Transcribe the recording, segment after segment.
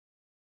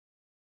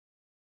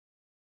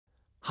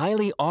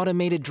highly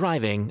automated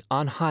driving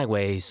on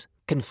highways,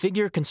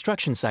 configure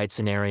construction site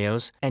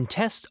scenarios, and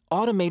test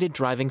automated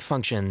driving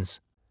functions.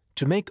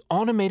 To make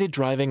automated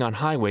driving on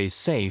highways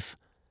safe,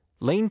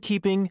 lane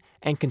keeping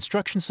and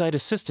construction site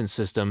assistance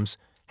systems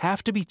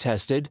have to be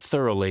tested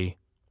thoroughly.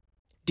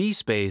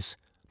 dSPACE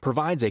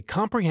provides a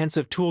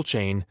comprehensive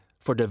toolchain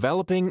for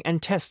developing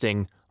and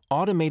testing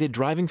automated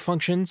driving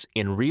functions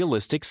in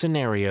realistic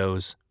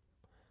scenarios.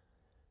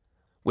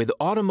 With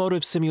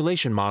Automotive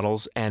Simulation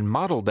Models and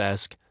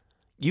ModelDesk,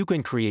 you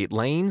can create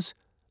lanes,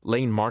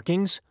 lane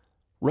markings,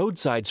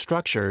 roadside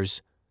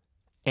structures,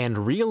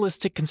 and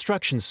realistic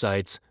construction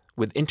sites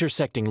with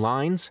intersecting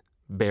lines,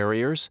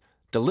 barriers,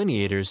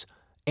 delineators,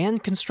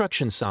 and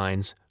construction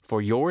signs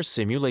for your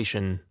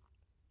simulation.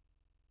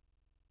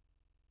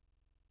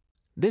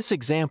 This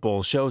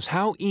example shows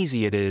how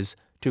easy it is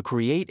to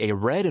create a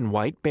red and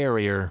white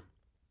barrier.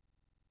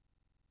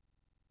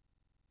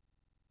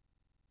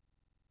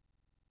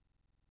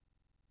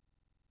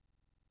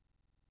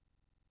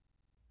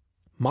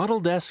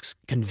 ModelDesk's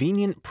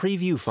convenient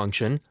preview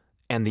function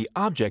and the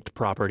object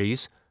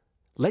properties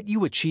let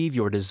you achieve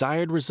your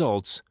desired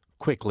results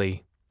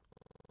quickly.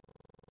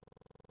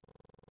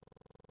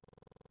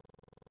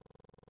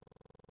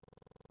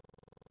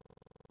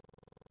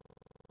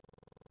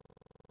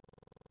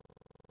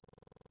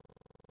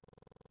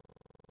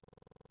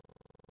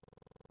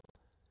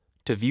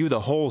 To view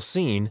the whole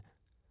scene,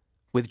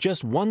 with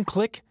just one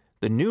click,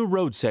 the new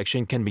road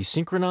section can be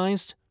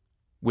synchronized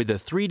with the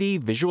 3D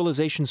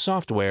visualization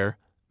software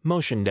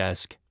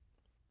MotionDesk.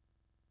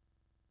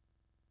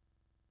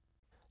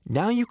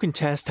 Now you can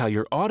test how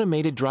your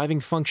automated driving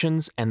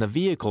functions and the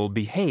vehicle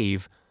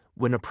behave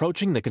when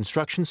approaching the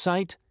construction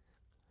site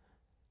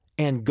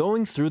and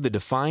going through the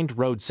defined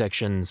road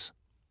sections.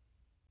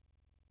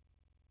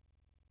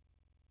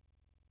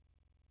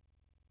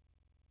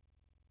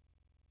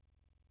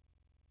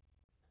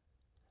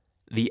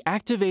 The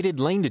activated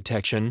lane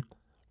detection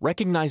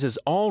recognizes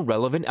all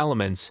relevant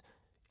elements,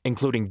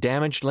 including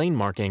damaged lane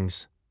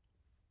markings.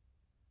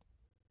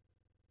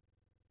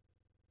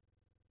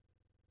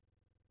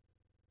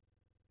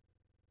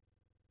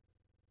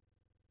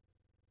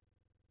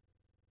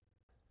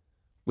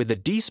 With the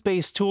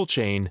dSPACE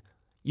toolchain,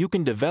 you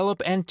can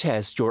develop and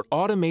test your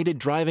automated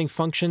driving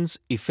functions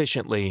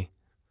efficiently.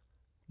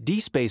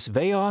 dSPACE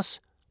Veos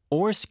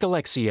or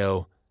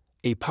Scalexio,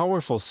 a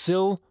powerful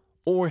sill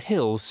or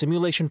hill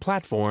simulation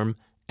platform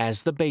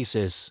as the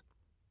basis.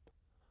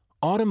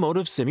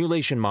 Automotive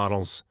Simulation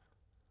Models.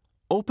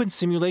 Open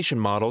simulation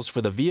models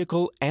for the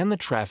vehicle and the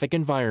traffic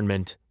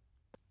environment.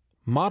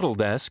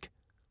 ModelDesk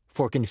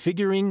for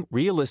configuring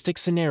realistic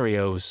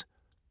scenarios.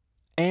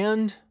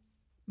 And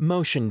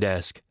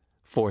MotionDesk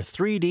for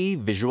 3D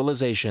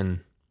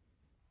visualization.